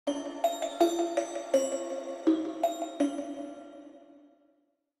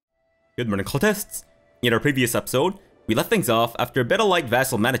Good morning, cultists. In our previous episode, we left things off after a bit of light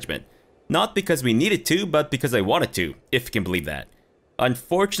vassal management. Not because we needed to, but because I wanted to, if you can believe that.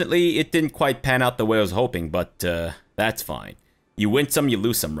 Unfortunately, it didn't quite pan out the way I was hoping, but that's fine. You win some, you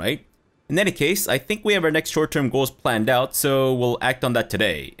lose some, right? In any case, I think we have our next short-term goals planned out, so we'll act on that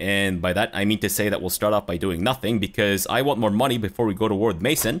today. And by that, I mean to say that we'll start off by doing nothing, because I want more money before we go to war with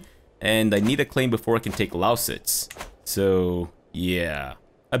Mason, and I need a claim before I can take Lausitz. So, yeah.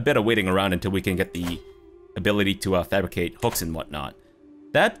 A bit of waiting around until we can get the ability to fabricate hooks and whatnot.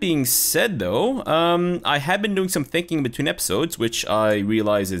 That being said, though, I have been doing some thinking between episodes, which I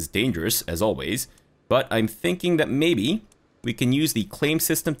realize is dangerous, as always. But I'm thinking that maybe we can use the claim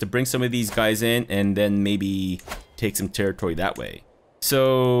system to bring some of these guys in and then maybe take some territory that way.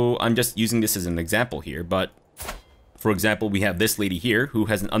 So I'm just using this as an example here, but for example, we have this lady here who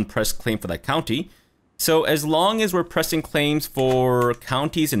has an unpressed claim for that county. So as long as we're pressing claims for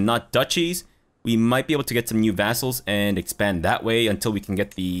counties and not duchies, we might be able to get some new vassals and expand that way until we can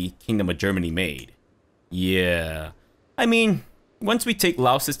get the Kingdom of Germany made. Yeah. I mean, once we take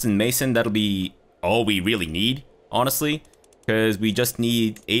Lausitz and Mason, that'll be all we really need, honestly. Because we just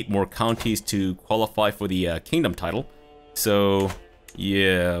need 8 more counties to qualify for the kingdom title. So,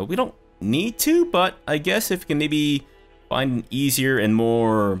 yeah, we don't need to, but I guess if we can maybe find an easier and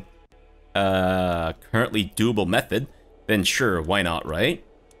more currently doable method, then sure, why not, right?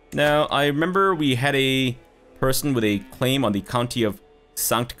 Now, I remember we had a person with a claim on the county of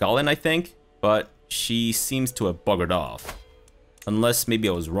St. Gallen, I think, but she seems to have buggered off. Unless maybe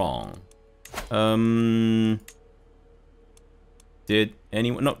I was wrong. Did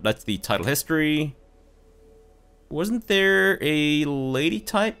anyone... No, that's the title history. Wasn't there a lady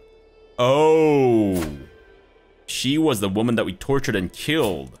type? Oh! She was the woman that we tortured and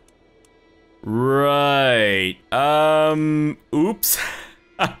killed. Right. Oops.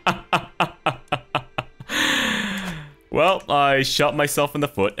 Well, I shot myself in the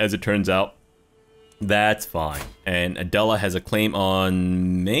foot, as it turns out. That's fine. And Adela has a claim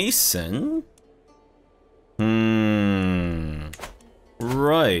on Mason?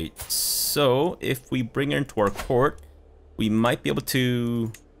 Right. So, if we bring her into our court, we might be able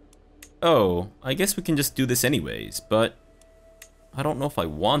to... Oh, I guess we can just do this anyways, but I don't know if I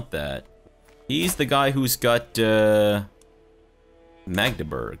want that. He's the guy who's got,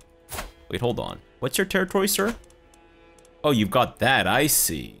 Magdeburg. Wait, hold on. What's your territory, sir? Oh, you've got that, I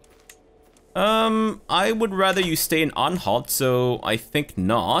see. I would rather you stay in Anhalt, so I think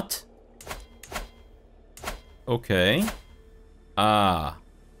not. Okay. Ah.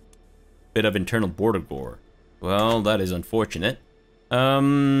 Bit of internal border gore. Well, that is unfortunate.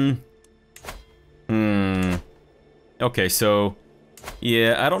 Okay, so...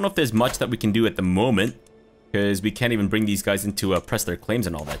 Yeah, I don't know if there's much that we can do at the moment, because we can't even bring these guys in to press their claims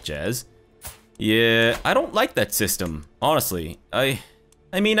and all that jazz. Yeah, I don't like that system, honestly. I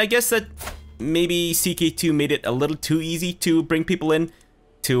mean, I guess that maybe CK2 made it a little too easy to bring people in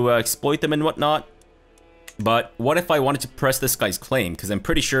to exploit them and whatnot. But what if I wanted to press this guy's claim? Because I'm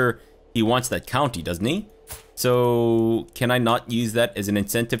pretty sure he wants that county, doesn't he? So, can I not use that as an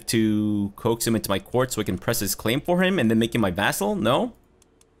incentive to coax him into my court so I can press his claim for him and then make him my vassal? No?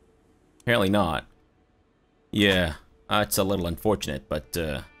 Apparently not. Yeah, it's a little unfortunate, but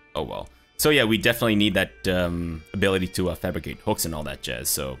oh well. So yeah, we definitely need that ability to fabricate hooks and all that jazz,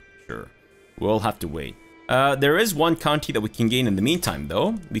 so sure. We'll have to wait. There is one county that we can gain in the meantime,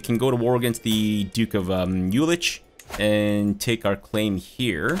 though. We can go to war against the Duke of Jülich and take our claim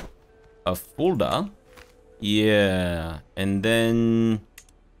here of Fulda. Yeah, and then...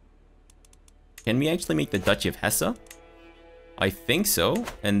 Can we actually make the Duchy of Hesse? I think so.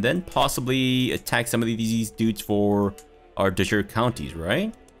 And then possibly attack some of these dudes for our de jure counties,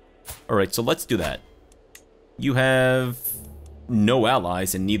 right? Alright, so let's do that. You have no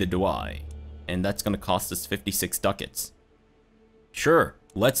allies and neither do I. And that's gonna cost us 56 ducats. Sure,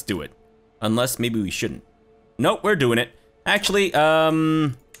 let's do it. Unless maybe we shouldn't. Nope, we're doing it. Actually,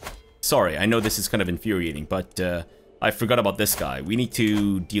 sorry, I know this is kind of infuriating, but I forgot about this guy. We need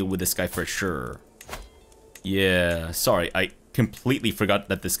to deal with this guy for sure. Yeah, sorry, I completely forgot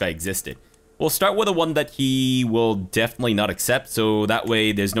that this guy existed. We'll start with the one that he will definitely not accept, so that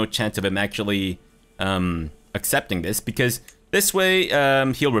way there's no chance of him actually accepting this, because this way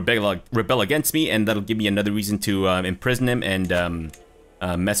he'll rebel against me, and that'll give me another reason to imprison him and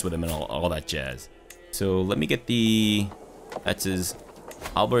mess with him and all that jazz. So let me get the... That's his...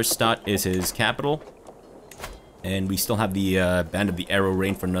 Halberstadt is his capital. And we still have the Band of the Arrow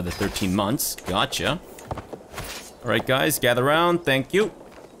reign for another 13 months. Gotcha. Alright guys, gather around. Thank you.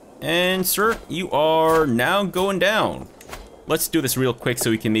 And sir, you are now going down. let's do this real quick so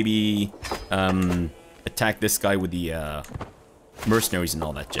we can maybe attack this guy with the mercenaries and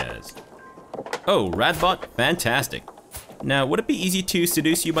all that jazz. Oh, Radbot, fantastic. Now, would it be easy to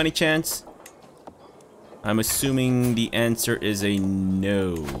seduce you by any chance? I'm assuming the answer is a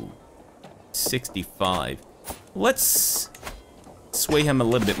no. 65. Let's sway him a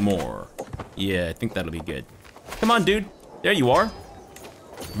little bit more. Yeah, I think that'll be good. Come on, dude. There you are.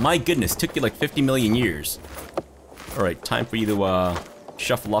 My goodness, took you like 50 million years. Alright, time for you to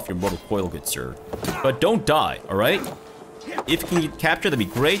shuffle off your mortal coil, good sir. But don't die, alright? If you can get captured, that'd be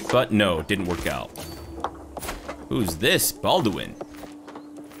great, but no, didn't work out. Who's this? Balduin.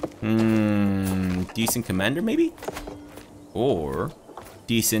 Decent commander, maybe? Or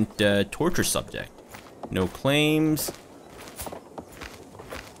decent torture subject. No claims.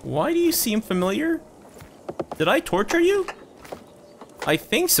 Why do you seem familiar? Did I torture you? I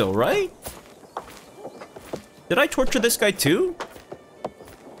think so, right? Did I torture this guy too?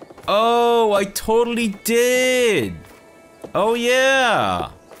 Oh, I totally did. Oh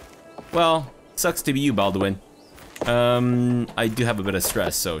yeah. Well, sucks to be you, Balduin. I do have a bit of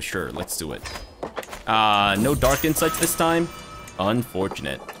stress, so sure, let's do it. No dark insights this time?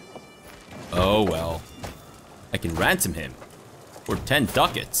 Unfortunate. Oh well. I can ransom him for 10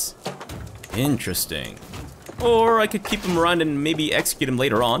 ducats. Interesting. Or I could keep him around and maybe execute him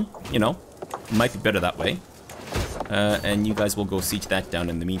later on. You know, might be better that way. And you guys will go siege that down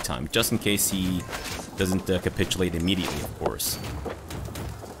in the meantime, just in case he doesn't capitulate immediately, of course.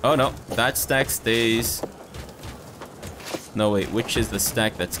 Oh no, that stack stays. No wait, which is the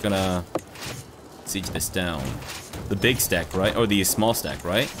stack that's gonna siege this down? The big stack, right? Or the small stack,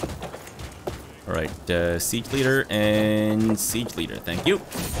 right? Alright, siege leader and siege leader, thank you.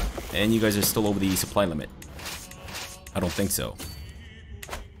 And you guys are still over the supply limit. I don't think so.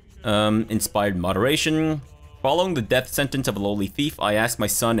 Inspired moderation. Following the death sentence of a lowly thief, I asked my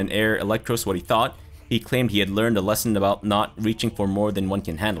son and heir Electros what he thought. He claimed he had learned a lesson about not reaching for more than one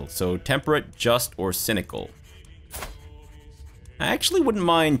can handle. So temperate, just, or cynical. I actually wouldn't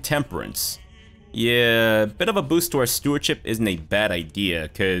mind temperance. Yeah, a bit of a boost to our stewardship isn't a bad idea,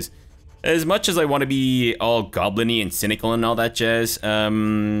 because as much as I want to be all goblin-y and cynical and all that jazz,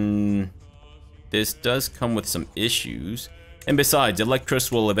 this does come with some issues. And besides,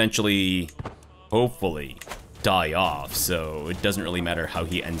 Electros will eventually, hopefully, die off, so it doesn't really matter how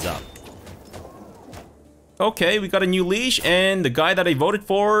he ends up. Okay, we got a new liege, and the guy that I voted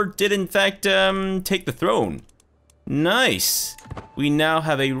for did in fact take the throne. Nice. We now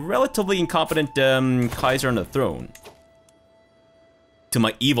have a relatively incompetent Kaiser on the throne. To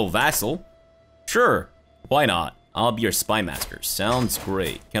my evil vassal? Sure, why not? I'll be your spy master. Sounds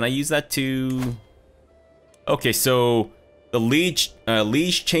great. Can I use that to... Okay, so the liege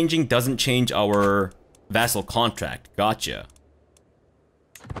changing doesn't change our vassal contract. Gotcha.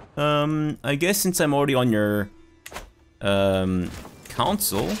 I guess since I'm already on your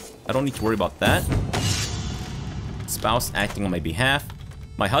council, I don't need to worry about that. Spouse acting on my behalf.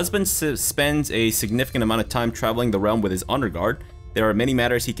 My husband spends a significant amount of time traveling the realm with his honor guard. There are many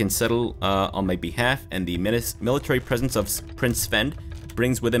matters he can settle on my behalf, and the military presence of Prince Svend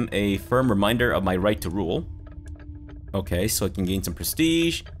brings with him a firm reminder of my right to rule. Okay, so I can gain some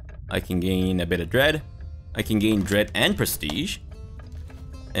prestige. I can gain a bit of dread. I can gain dread and prestige.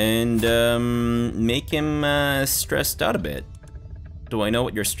 And make him stressed out a bit. Do I know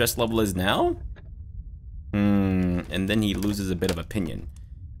what your stress level is now? And then he loses a bit of opinion.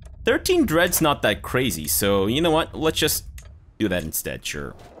 13 dread's not that crazy, so you know what? Let's just do that instead,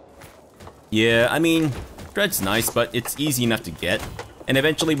 sure. Yeah, I mean, dread's nice, but it's easy enough to get. And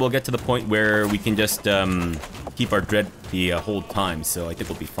eventually we'll get to the point where we can just keep our dread the whole time, so I think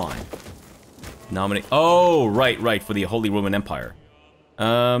we'll be fine. Nominate... Oh, right, for the Holy Roman Empire.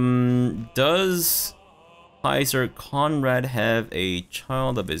 Does Kaiser Conrad have a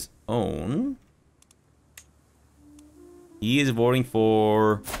child of his own? He is voting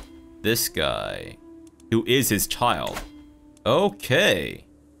for this guy, who is his child. Okay.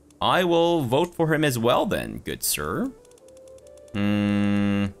 I will vote for him as well then, good sir.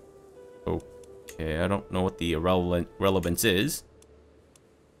 Okay, I don't know what the relevance is.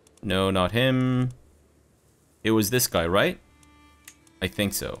 No, not him. It was this guy, right? I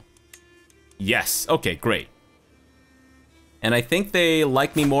think so. Yes, okay, great. And I think they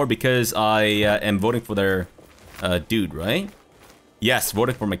like me more because I am voting for their dude, right? Yes,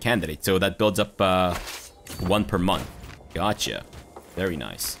 voting for my candidate, so that builds up 1 per month. Gotcha. Very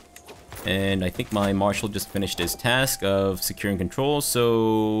nice. And I think my marshal just finished his task of securing control,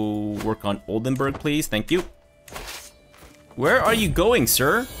 so work on Oldenburg, please. Thank you. Where are you going,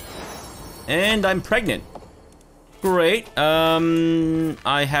 sir? And I'm pregnant. Great.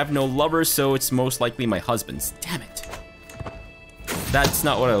 I have no lover, so it's most likely my husband's. Damn it. That's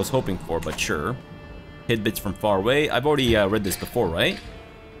not what I was hoping for, but sure. Tidbits from far away. I've already read this before, right?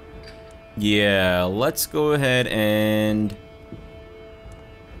 Yeah, let's go ahead and...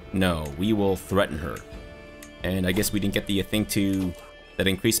 No, we will threaten her. And I guess we didn't get the thing to... that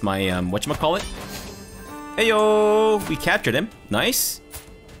increased my, whatchamacallit? Heyo! We captured him. Nice.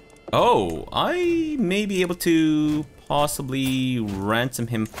 Oh, I may be able to possibly ransom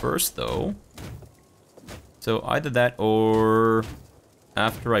him first, though. So either that or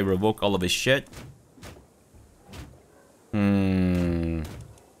after I revoke all of his shit.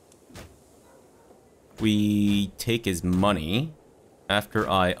 We take his money after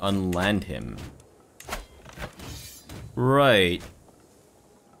I unland him. Right.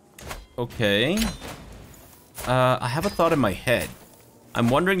 Okay. I have a thought in my head. I'm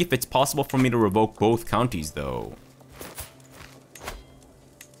wondering if it's possible for me to revoke both counties, though.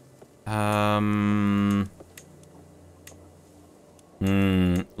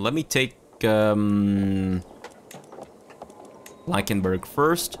 Let me take, Blankenberg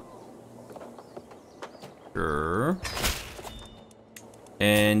first. Sure.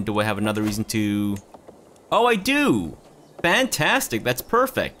 And do I have another reason to... Oh, I do! Fantastic, that's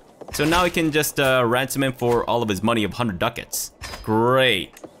perfect. So now I can just ransom him for all of his money of 100 ducats.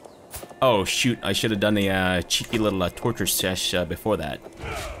 Great. Oh shoot, I should have done a cheeky little torture sesh before that.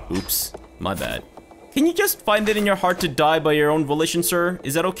 Oops, my bad. Can you just find it in your heart to die by your own volition, sir?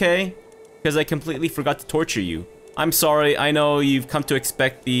 Is that okay? Because I completely forgot to torture you. I'm sorry, I know you've come to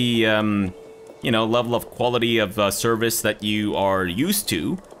expect the, you know, level of quality of service that you are used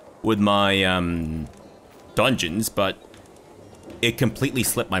to with my, dungeons, but it completely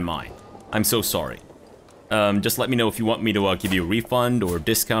slipped my mind. I'm so sorry. Just let me know if you want me to give you a refund or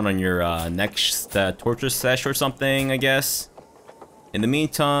discount on your next torture sesh or something, I guess. In the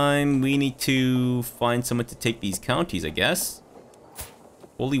meantime, we need to find someone to take these counties, I guess.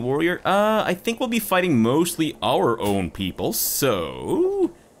 Holy Warrior? I think we'll be fighting mostly our own people,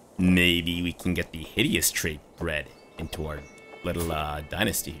 so... maybe we can get the hideous trait bred into our little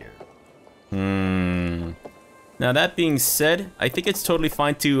dynasty here. Now that being said, I think it's totally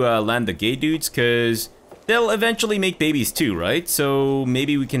fine to land the gay dudes, because they'll eventually make babies too, right? So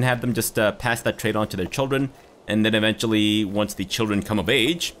maybe we can have them just pass that trait on to their children, and then eventually, once the children come of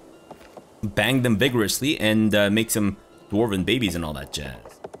age, bang them vigorously and make some dwarven babies and all that jazz.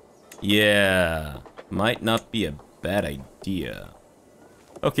 Yeah, might not be a bad idea.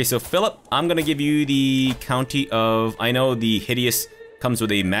 Okay, so Philip, I'm gonna give you the county of... I know the hideous comes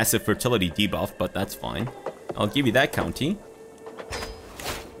with a massive fertility debuff, but that's fine. I'll give you that county.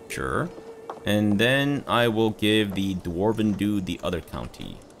 Sure. And then I will give the dwarven dude the other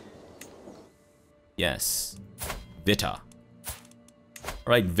county. Yes. Vita.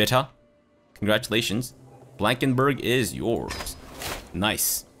 Alright, Vita. Congratulations. Blankenberg is yours.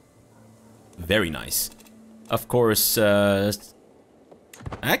 Nice. Very nice. Of course,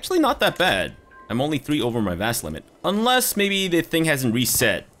 actually not that bad. I'm only 3 over my vast limit. Unless maybe the thing hasn't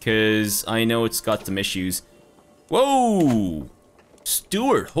reset, because I know it's got some issues. Whoa!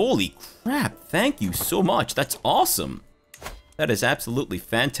 Stuart, holy crap, thank you so much. That's awesome. That is absolutely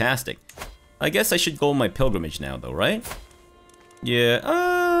fantastic. I guess I should go on my pilgrimage now, though, right? Yeah,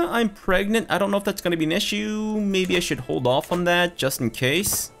 I'm pregnant. I don't know if that's gonna be an issue. Maybe I should hold off on that, just in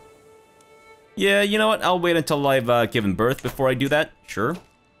case. Yeah, you know what? I'll wait until I've given birth before I do that. Sure.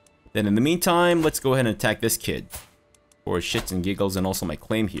 Then in the meantime, let's go ahead and attack this kid. For shits and giggles and also my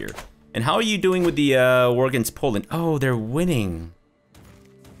claim here. And how are you doing with the war against Poland? Oh, they're winning.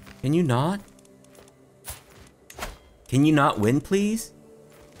 Can you not? Can you not win, please?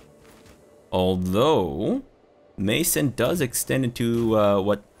 Although, Mason does extend into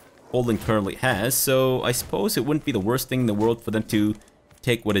what Poland currently has, so I suppose it wouldn't be the worst thing in the world for them to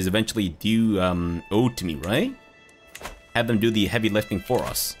take what is eventually due owed to me, right? Have them do the heavy lifting for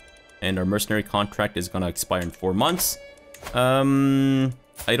us. And our mercenary contract is gonna expire in 4 months.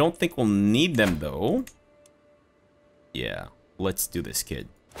 I don't think we'll need them, though. Yeah, let's do this, kid.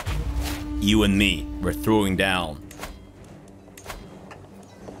 You and me, we're throwing down.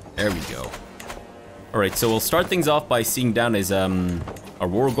 There we go. Alright, so we'll start things off by seeing down his, our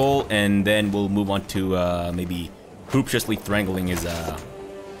war goal, and then we'll move on to, maybe ruthlessly strangling his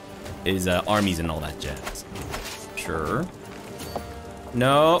armies and all that jazz. Sure.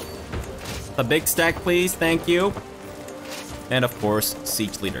 No. A big stack, please. Thank you. And, of course,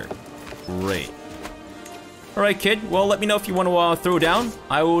 siege leader. Great. Alright, kid. Well, let me know if you want to throw down.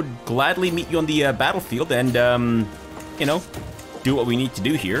 I would gladly meet you on the battlefield and, you know, do what we need to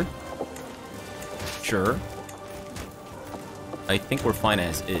do here. Sure. I think we're fine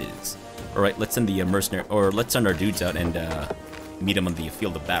as is. Alright, let's send the mercenary, or let's send our dudes out and meet them on the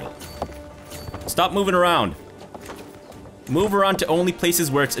field of battle. Stop moving around. Move around to only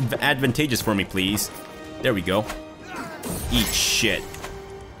places where it's advantageous for me, please. There we go. Eat shit.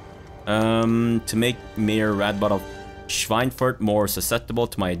 To make Mayor Radbot of Schweinfurt more susceptible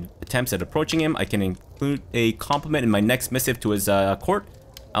to my attempts at approaching him, I can include a compliment in my next missive to his court.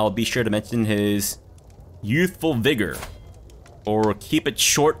 I'll be sure to mention his youthful vigor. Or keep it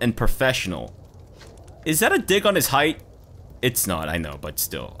short and professional. Is that a dig on his height? It's not, I know, but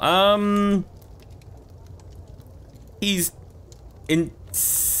still. He's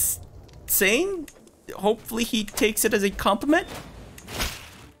insane? Hopefully he takes it as a compliment.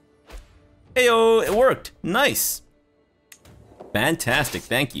 Heyo, it worked. Nice. Fantastic,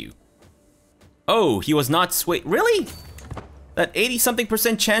 thank you. Oh, he was not swayed. Really? That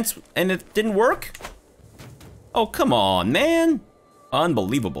 80-something% chance and it didn't work? Oh, come on, man.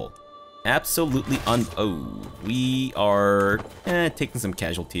 Unbelievable. Absolutely oh, we are taking some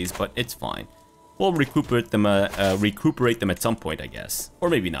casualties, but it's fine. We'll recuperate them at some point, I guess. Or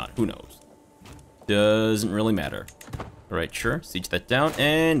maybe not, who knows. Doesn't really matter. Alright, sure, siege that down.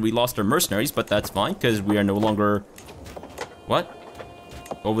 And we lost our mercenaries, but that's fine, because we are no longer... What?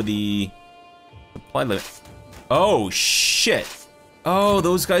 Over the supply limit. Oh, shit. Oh,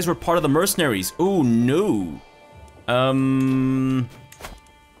 those guys were part of the mercenaries. Oh, no.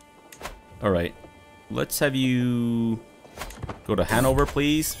 Alright. Let's have you go to Hanover,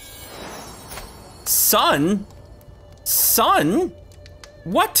 please. Son? Son?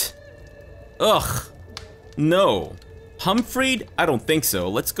 What? Ugh. No. Humfried? I don't think so.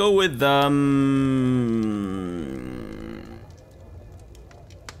 Let's go with,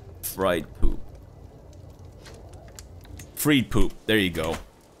 fried poop. Freed poop. There you go.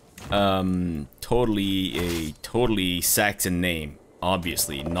 Totally Saxon name.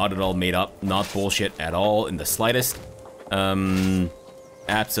 Obviously, not at all made up, not bullshit at all in the slightest.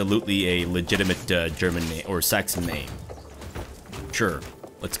 Absolutely a legitimate German name, or Saxon name. Sure,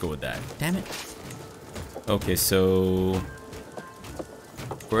 let's go with that. Damn it. Okay, so...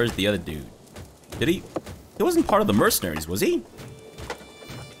 Where's the other dude? Did he... He wasn't part of the mercenaries, was he?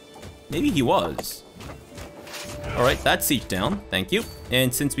 Maybe he was. Alright, that's siege down, thank you.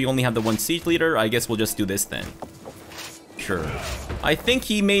 And since we only have the one siege leader, I guess we'll just do this then. Sure. I think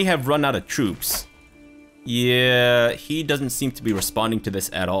he may have run out of troops. Yeah, he doesn't seem to be responding to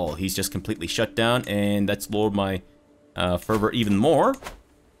this at all. He's just completely shut down, and that's lowered my fervor even more.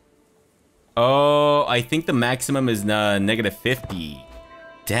 Oh, I think the maximum is negative 50.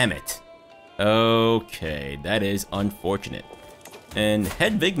 Damn it. Okay, that is unfortunate. And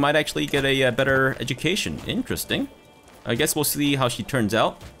Hedvig might actually get a better education. Interesting. I guess we'll see how she turns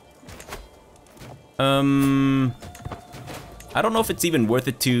out. I don't know if it's even worth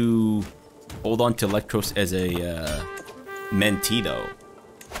it to hold on to Electros as a mentee, though.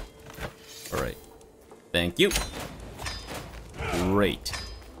 Alright. Thank you. Great.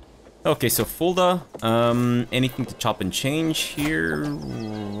 Okay, so Fulda. Anything to chop and change here?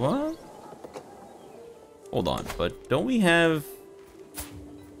 What? Hold on, but don't we have...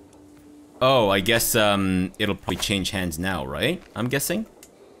 Oh, I guess it'll probably change hands now, right? I'm guessing?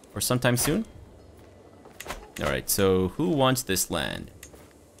 Or sometime soon? Alright, so who wants this land?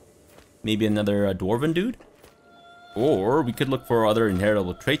 Maybe another dwarven dude? Or we could look for other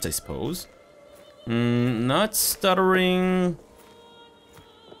inheritable traits, I suppose. Not stuttering.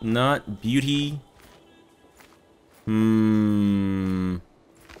 Not beauty.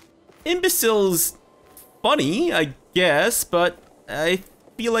 Imbecile's funny, I guess, but I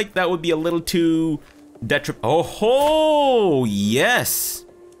feel like that would be a little too Oh ho! Yes!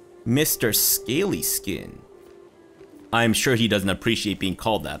 Mr. Scaly Skin. I'm sure he doesn't appreciate being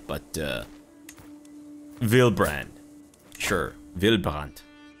called that, but Wilbrand. Sure, Wilbrand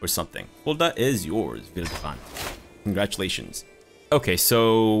or something. Well, that is yours, Wilbrand. Congratulations. Okay,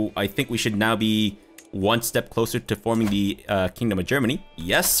 so I think we should now be one step closer to forming the Kingdom of Germany.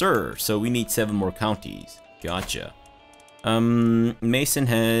 Yes, sir. So we need 7 more counties. Gotcha. Mason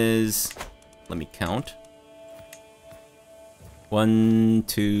has... Let me count. 1,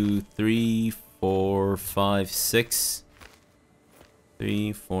 2, 3, 4, 5, 6.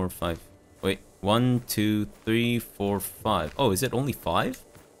 3, 4, 5. Wait. 1, 2, 3, 4, 5. Oh, is it only 5?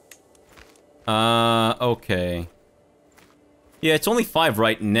 Okay. Yeah, it's only 5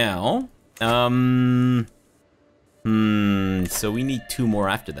 right now. So we need 2 more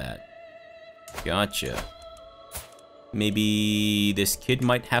after that. Gotcha. Maybe this kid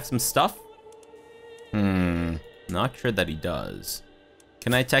might have some stuff? Not sure that he does.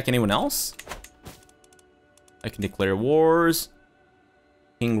 Can I attack anyone else? I can declare wars.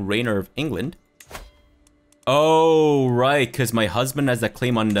 King Rainer of England. Oh, right, because my husband has that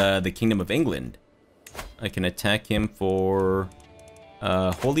claim on the Kingdom of England. I can attack him for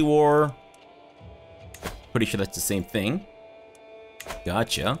Holy War. Pretty sure that's the same thing.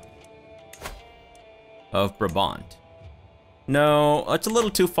 Gotcha. Of Brabant. No, it's a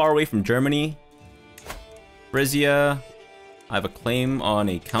little too far away from Germany. Frisia. I have a claim on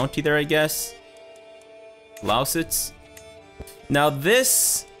a county there, I guess. Lausitz. Now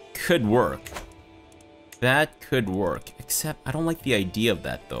this could work. That could work. Except I don't like the idea of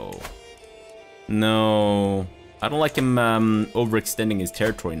that though. No. I don't like him overextending his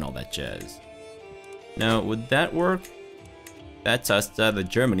territory and all that jazz. Now, would that work? That's us out of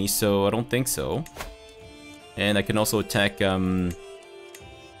Germany, so I don't think so. And I can also attack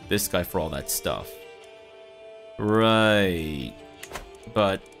this guy for all that stuff. Right.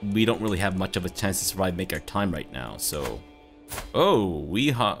 But we don't really have much of a chance to survive, make our time right now, so... Oh,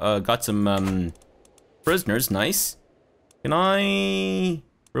 we got some prisoners, nice. Can I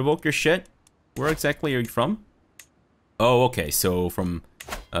revoke your shit? Where exactly are you from? Oh, okay, so from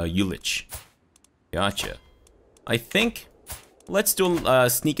Jülich. Gotcha. I think... Let's do a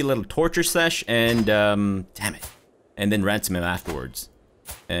sneaky little torture sesh and, damn it. And then ransom him afterwards.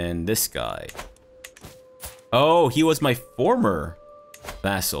 And this guy. Oh, he was my former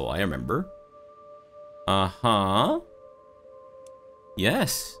vassal, I remember. Uh-huh.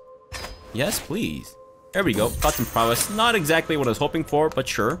 Yes. Yes, please. There we go. Got some prowess. Not exactly what I was hoping for, but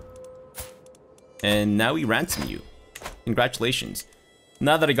sure. And now we ransom you. Congratulations.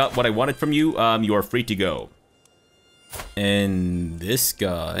 Now that I got what I wanted from you, you are free to go. And this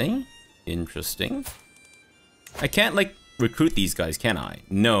guy, interesting. I can't, like, recruit these guys, can I?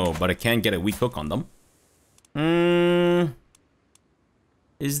 No, but I can get a weak hook on them.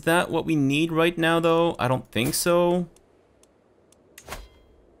 Is that what we need right now, though? I don't think so.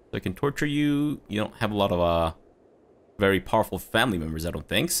 So I can torture you. You don't have a lot of, very powerful family members, I don't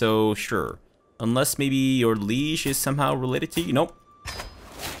think, so sure. Unless maybe your liege is somehow related to you? Nope.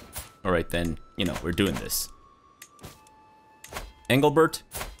 Alright then, you know, we're doing this. Engelbert,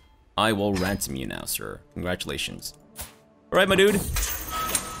 I will ransom you now, sir. Congratulations. Alright, my dude.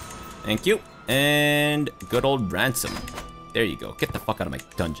 Thank you. And good old ransom. There you go. Get the fuck out of my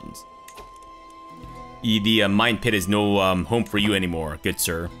dungeons. The mine pit is no home for you anymore, good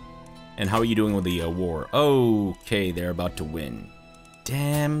sir. And how are you doing with the war? Okay, they're about to win.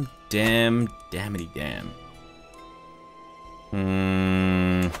 Damn, damn, dammity damn.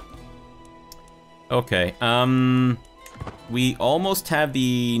 Okay, we almost have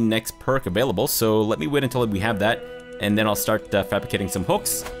the next perk available, so let me wait until we have that, and then I'll start fabricating some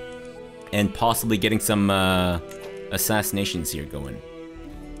hooks, and possibly getting some assassinations here going.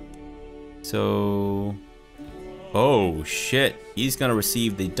 So... Oh, shit. He's gonna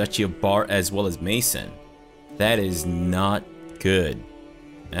receive the Duchy of Bar as well as Mason. That is not good.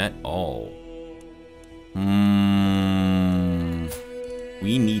 At all.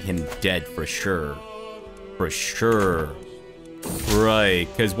 We need him dead for sure. For sure. Right,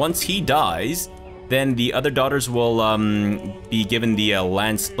 because once he dies, then the other daughters will be given the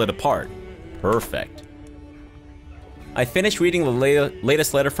land split apart. Perfect. I finished reading the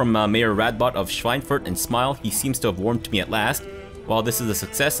latest letter from Mayor Radbot of Schweinfurt and smile. He seems to have warmed to me at last. While this is a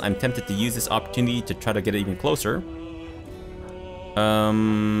success, I'm tempted to use this opportunity to try to get even closer.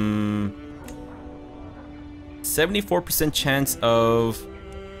 74% chance of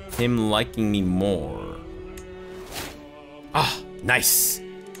him liking me more. Ah, nice.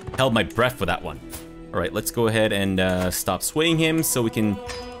 Held my breath for that one. Alright, let's go ahead and stop swaying him so we can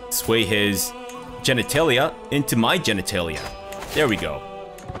sway his genitalia into my genitalia. There we go.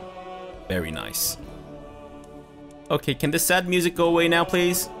 Very nice. Okay, can this sad music go away now,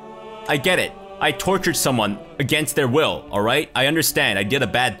 please? I get it. I tortured someone against their will, alright? I understand, I did a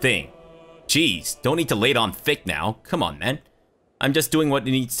bad thing. Jeez, don't need to lay it on thick now. Come on, man. I'm just doing what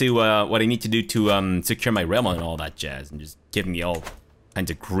needs to, what I need to do to, secure my realm and all that jazz, and just giving me all kinds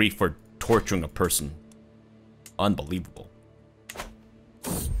of grief for torturing a person. Unbelievable.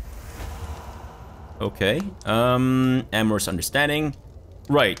 Okay, amorous understanding.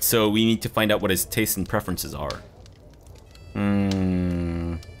 Right, so we need to find out what his tastes and preferences are.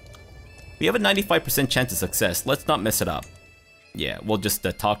 We have a 95% chance of success. Let's not mess it up. Yeah, we'll just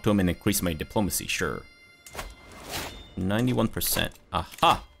talk to him and increase my diplomacy, sure. 91%.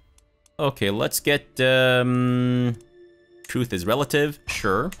 Aha! Okay, let's get, truth is relative,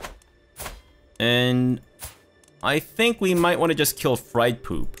 sure. And I think we might want to just kill fried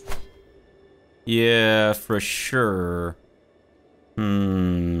poop. Yeah, for sure. I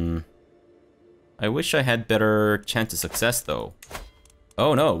I wish I had better chance of success, though.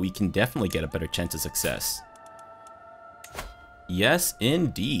 Oh no, we can definitely get a better chance of success. Yes,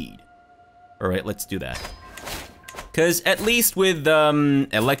 indeed. Alright, let's do that. Because at least with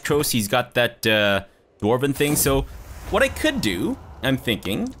Electros, he's got that Dwarven thing. So what I could do, I'm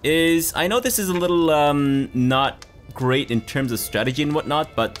thinking, is I know this is a little not great in terms of strategy and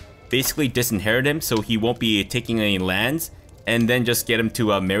whatnot, but basically disinherit him so he won't be taking any lands. And then just get him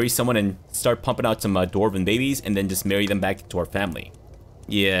to marry someone and start pumping out some Dwarven babies and then just marry them back into our family.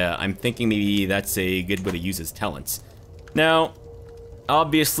 Yeah, I'm thinking maybe that's a good way to use his talents. Now,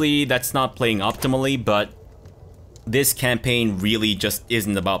 obviously that's not playing optimally, but this campaign really just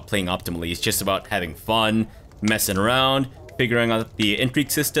isn't about playing optimally. It's just about having fun, messing around, figuring out the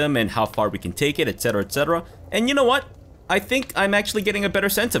intrigue system and how far we can take it, etc, etc. And you know what? I think I'm actually getting a better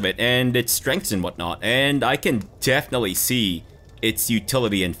sense of it and its strengths and whatnot, and I can definitely see its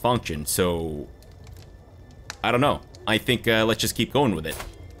utility and function, so I don't know. I think let's just keep going with it.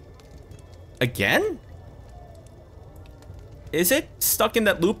 Again? Is it stuck in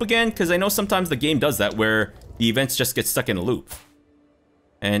that loop again? Because I know sometimes the game does that, where the events just get stuck in a loop.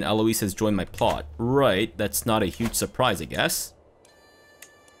 And Eloise has joined my plot. Right, that's not a huge surprise, I guess.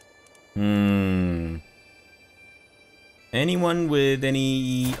 Anyone with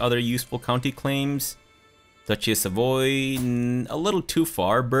any other useful county claims? Duchy of Savoy, a little too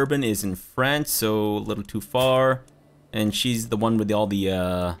far. Bourbon is in France, so a little too far. And she's the one with all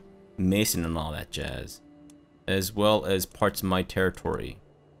the Mason and all that jazz. As well as parts of my territory.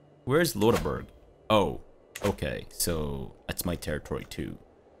 Where's Lodeberg? Oh, okay, so that's my territory too.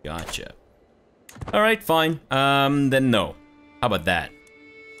 Gotcha. Alright, fine. Then no. How about that?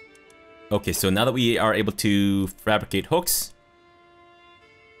 Okay, so now that we are able to fabricate hooks.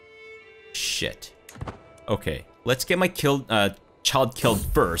 Shit. Okay, let's get my child killed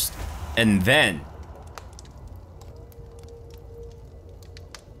first, and then.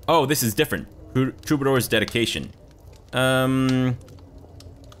 Oh, this is different. Troubadour's dedication.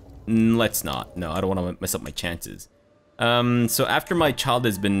 Let's not. No, I don't want to mess up my chances. So after my child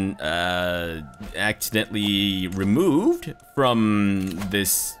has been accidentally removed from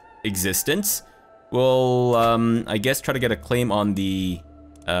this existence, we'll I guess try to get a claim on the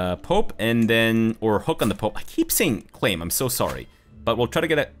Pope, and then, or hook on the Pope. I keep saying claim, I'm so sorry, but we'll try to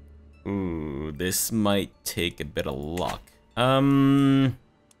get a. Ooh, this might take a bit of luck.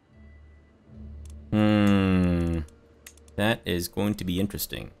 That is going to be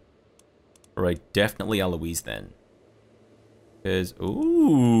interesting. Alright, definitely Eloise then. Because,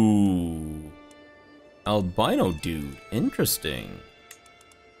 ooh, albino dude, interesting.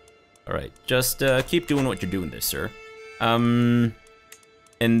 Alright, just keep doing what you're doing there, sir. And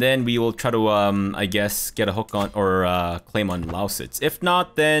then we will try to, I guess, get a hook on, or claim on Lausitz. If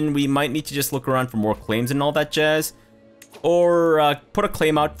not, then we might need to just look around for more claims and all that jazz. Or put a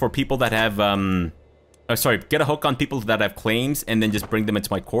claim out for people that have, sorry, get a hook on people that have claims and then just bring them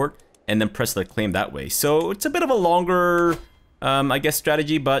into my court and then press their claim that way. So it's a bit of a longer, I guess,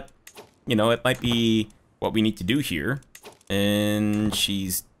 strategy, but, you know, it might be what we need to do here. And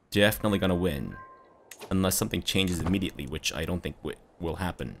she's definitely gonna win. Unless something changes immediately, which I don't think will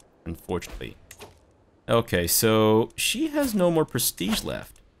happen, unfortunately. Okay, so she has no more prestige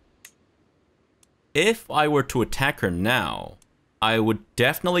left. If I were to attack her now, I would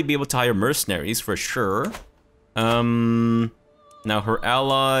definitely be able to hire mercenaries for sure. Now her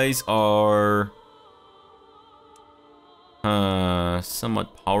allies are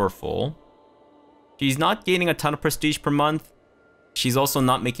somewhat powerful. She's not gaining a ton of prestige per month. She's also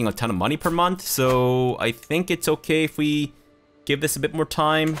not making a ton of money per month, so I think it's okay if we give this a bit more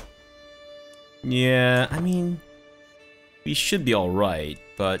time. Yeah, I mean, we should be alright,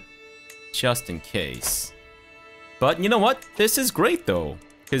 but just in case. But you know what? This is great though,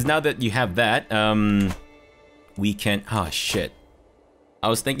 because now that you have that, we can. Oh shit! I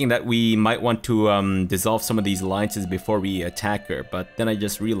was thinking that we might want to dissolve some of these alliances before we attack her, but then I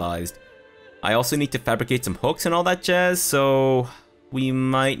just realized I also need to fabricate some hooks and all that jazz, so we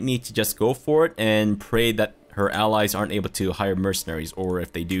might need to just go for it and pray that her allies aren't able to hire mercenaries, or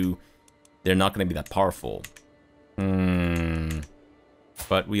if they do, they're not going to be that powerful.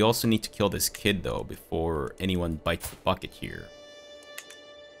 But we also need to kill this kid, though, before anyone bites the bucket here.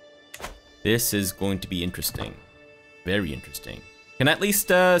 This is going to be interesting. Very interesting. Can I at least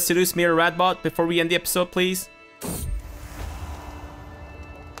seduce me or Radbot before we end the episode, please?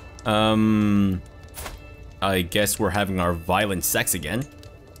 I guess we're having our violent sex again.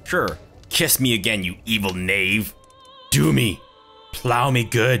 Sure. Kiss me again, you evil knave. Do me. Plow me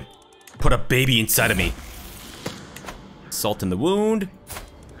good. Put a baby inside of me. Salt in the wound.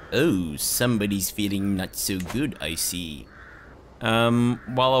 Oh, somebody's feeling not so good, I see. While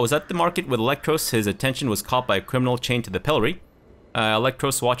I was at the market with Electros, his attention was caught by a criminal chained to the pillory.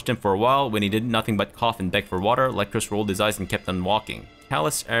 Electros watched him for a while. When he did nothing but cough and beg for water, Electros rolled his eyes and kept on walking.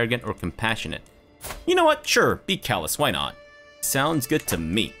 Callous, arrogant, or compassionate? You know what? Sure, be callous. Why not? Sounds good to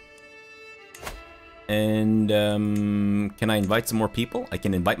me. And, can I invite some more people? I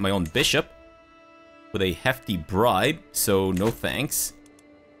can invite my own bishop with a hefty bribe, so no thanks.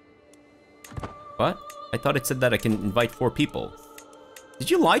 What? I thought it said that I can invite 4 people.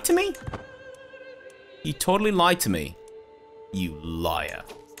 Did you lie to me? You totally lied to me. You liar.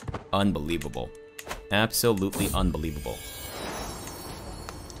 Unbelievable. Absolutely unbelievable.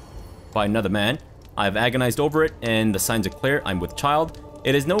 By another man. I've agonized over it, and the signs are clear. I'm with child.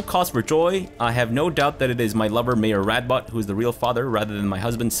 It is no cause for joy. I have no doubt that it is my lover, Mayor Radbot, who is the real father, rather than my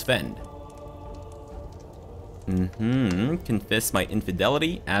husband, Sven. Confess my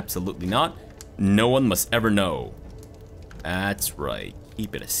infidelity? Absolutely not. No one must ever know. That's right.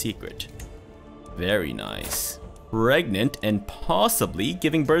 Keep it a secret. Very nice. Pregnant and possibly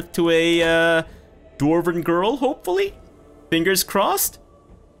giving birth to a, dwarven girl, hopefully? Fingers crossed?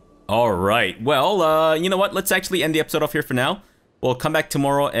 Alright, well, you know what? Let's actually end the episode off here for now. We'll come back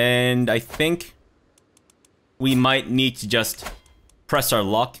tomorrow, and I think we might need to just press our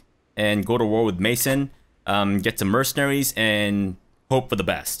luck and go to war with Mason, get some mercenaries, and hope for the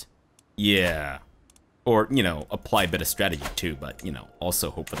best. Yeah. Or, you know, apply a bit of strategy too, but, you know, also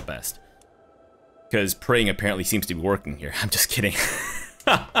hope for the best. Because praying apparently seems to be working here. I'm just kidding.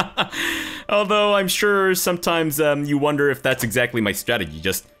 Although I'm sure sometimes you wonder if that's exactly my strategy,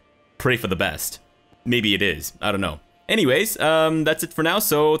 just pray for the best. Maybe it is, I don't know. Anyways, that's it for now,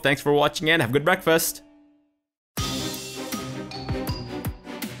 so thanks for watching and have a good breakfast.